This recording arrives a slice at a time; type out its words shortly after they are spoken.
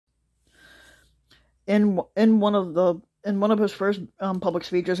In one of his first public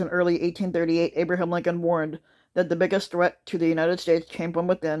speeches in early 1838, Abraham Lincoln warned that the biggest threat to the United States came from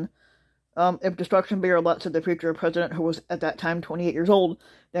within. If destruction be our lot, said the future president, who was at that time 28 years old,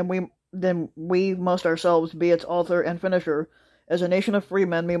 then we must ourselves be its author and finisher. As a nation of free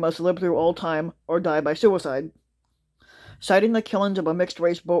men, we must live through all time or die by suicide. Citing the killings of a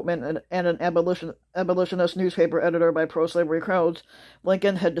mixed-race boatman and an abolitionist newspaper editor by pro-slavery crowds,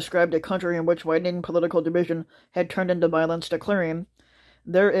 Lincoln had described a country in which widening political division had turned into violence, declaring,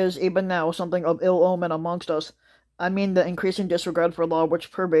 "There is, even now, something of ill omen amongst us. I mean the increasing disregard for law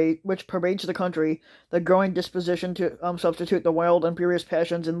which pervades the country, the growing disposition to substitute the wild and furious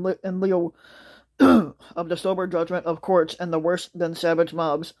passions in lieu of the sober judgment of courts and the worse than savage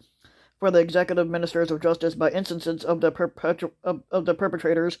mobs for the executive ministers of justice by instances of the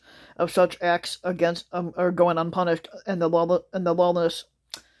perpetrators of such acts against are going unpunished, and the lawless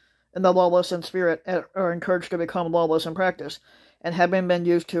in spirit are encouraged to become lawless in practice, and having been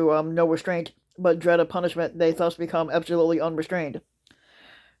used to no restraint but dread of punishment, they thus become absolutely unrestrained.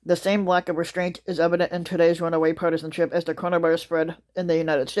 The same lack of restraint is evident in today's runaway partisanship as the coronavirus spread in the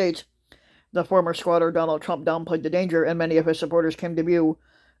United States. The former squatter Donald Trump downplayed the danger, and many of his supporters came to view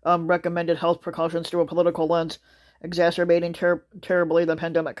recommended health precautions through a political lens, exacerbating terribly the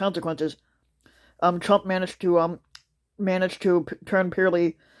pandemic consequences. Trump managed to turn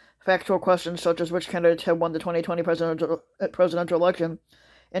purely factual questions such as which candidates have won the 2020 presidential election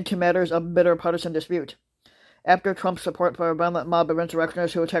into matters of bitter partisan dispute. After Trump's support for a violent mob of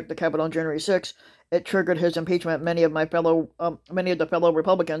insurrectionists who attacked the Capitol on January 6, it triggered his impeachment. Many of the fellow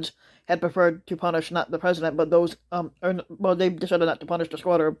Republicans had preferred to punish not the president, but those, they decided not to punish the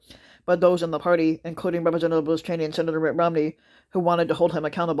squatter, but those in the party, including Representative Liz Cheney and Senator Mitt Romney, who wanted to hold him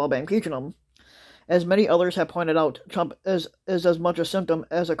accountable by impeaching him. As many others have pointed out, Trump is as much a symptom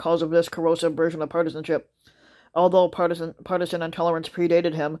as a cause of this corrosive version of partisanship. Although partisan intolerance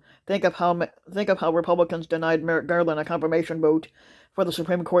predated him, think of how Republicans denied Merrick Garland a confirmation vote for the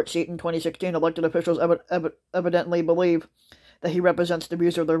Supreme Court seat in 2016. Elected officials evidently believe that he represents the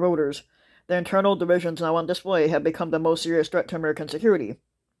views of their voters. The internal divisions now on display have become the most serious threat to American security.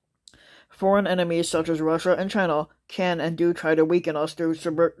 Foreign enemies such as Russia and China can and do try to weaken us through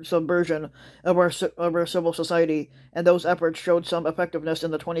subversion of our civil society, and those efforts showed some effectiveness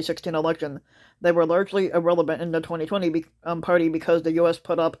in the 2016 election. They were largely irrelevant in the 2020 party because the U.S.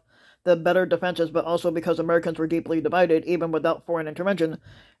 put up the better defenses, but also because Americans were deeply divided, even without foreign intervention,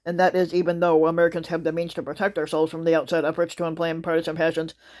 and that is even though Americans have the means to protect ourselves from the outside efforts to inflame partisan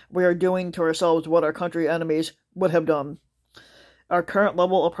passions, we are doing to ourselves what our country enemies would have done. Our current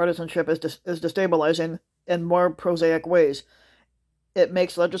level of partisanship is destabilizing in more prosaic ways. It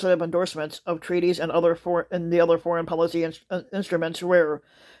makes legislative endorsements of treaties and the other foreign policy instruments rare.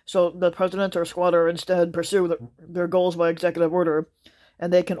 So the presidents or squatter instead pursue their goals by executive order,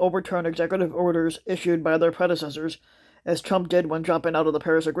 and they can overturn executive orders issued by their predecessors, as Trump did when dropping out of the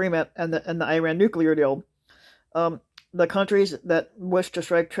Paris Agreement and the Iran nuclear deal. The countries that wish to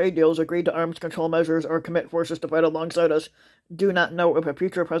strike trade deals, agree to arms control measures, or commit forces to fight alongside us do not know if a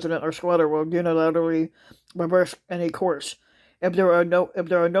future president or squatter will unilaterally reverse any course. If there are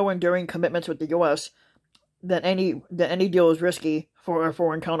no enduring commitments with the U.S., then any deal is risky for our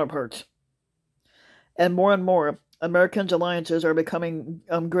foreign counterparts. And more, Americans' alliances are becoming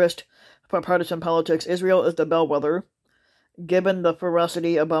grist for partisan politics. Israel is the bellwether. Given the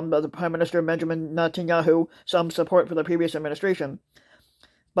ferocity of the Prime Minister Benjamin Netanyahu, some support for the previous administration.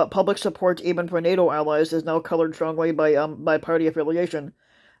 But public support, even for NATO allies, is now colored strongly by party affiliation.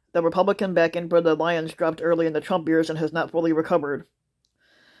 The Republican backing for the alliance dropped early in the Trump years and has not fully recovered.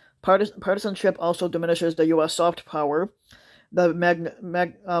 Partisanship also diminishes the U.S. soft power, the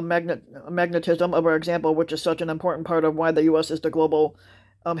magnetism of our example, which is such an important part of why the U.S. is the global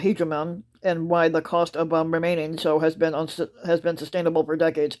hegemon, and why the cost of remaining so has been sustainable for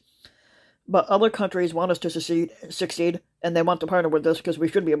decades. But other countries want us to succeed, and they want to partner with us because we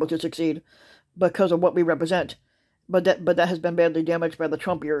should be able to succeed because of what we represent. But that has been badly damaged by the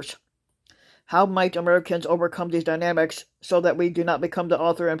Trump years. How might Americans overcome these dynamics so that we do not become the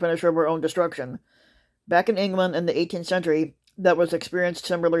author and finisher of our own destruction? Back in England in the 18th century, that was experienced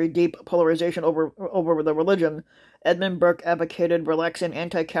similarly deep polarization over the religion. Edmund Burke advocated relaxing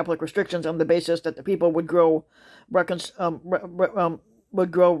anti-Catholic restrictions on the basis that the people would grow reconciled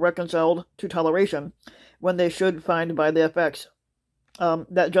to toleration, when they should find by the effects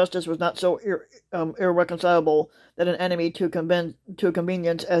that justice was not so irreconcilable that an enemy to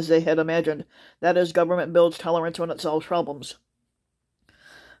convenience as they had imagined. That is, government builds tolerance when it solves problems.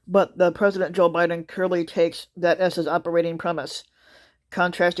 But the President Joe Biden clearly takes that as his operating premise.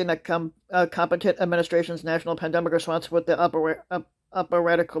 contrasting a competent administration's national pandemic response with the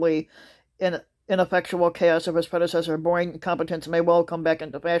operatically ineffectual chaos of his predecessor. Boring competence may well come back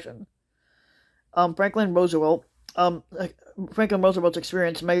into fashion. Franklin Roosevelt's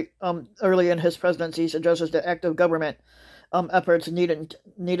experience early in his presidency suggests that active government efforts needn't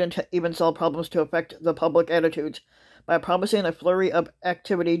even solve problems to affect the public attitudes. By promising a flurry of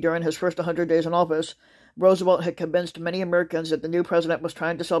activity during his first 100 days in office, Roosevelt had convinced many Americans that the new president was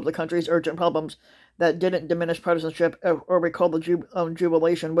trying to solve the country's urgent problems that didn't diminish partisanship or recall the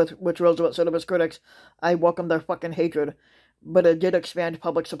jubilation with which Roosevelt said of his critics, "I welcome their fucking hatred," but it did expand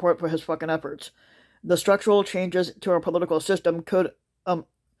public support for his fucking efforts. The structural changes to our political system could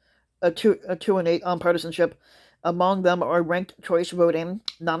attenuate partisanship. Among them are ranked choice voting,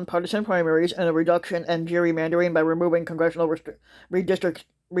 nonpartisan primaries, and a reduction in gerrymandering by removing congressional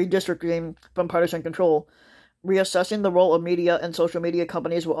redistricting from partisan control. Reassessing the role of media and social media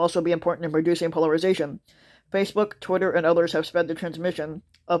companies will also be important in reducing polarization. Facebook, Twitter, and others have sped the transmission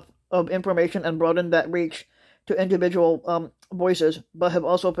of information and broadened that reach to individual voices, but have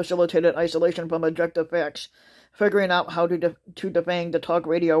also facilitated isolation from objective facts. Figuring out how to defang the talk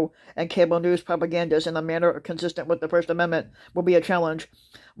radio and cable news propagandists in a manner consistent with the First Amendment will be a challenge.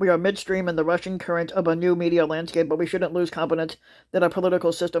 We are midstream in the rushing current of a new media landscape, but we shouldn't lose confidence that our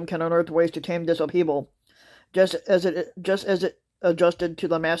political system can unearth ways to tame this upheaval. Just as it adjusted to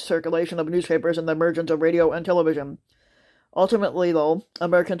the mass circulation of newspapers and the emergence of radio and television. Ultimately, though,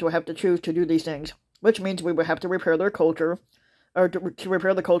 Americans will have to choose to do these things, which means we will have to repair their culture, or to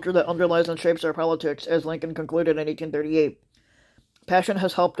repair the culture that underlies and shapes our politics, as Lincoln concluded in 1838. Passion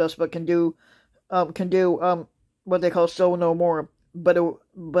has helped us, but can do what they call "so no more." But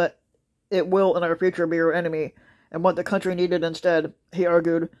it will in our future be our enemy. And what the country needed instead, he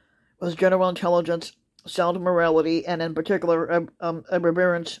argued, was general intelligence, sound morality, and in particular a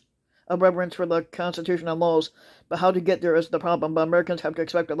reverence for the Constitution and laws. But how to get there is the problem. But Americans have to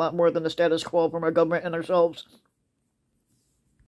expect a lot more than the status quo from our government and ourselves.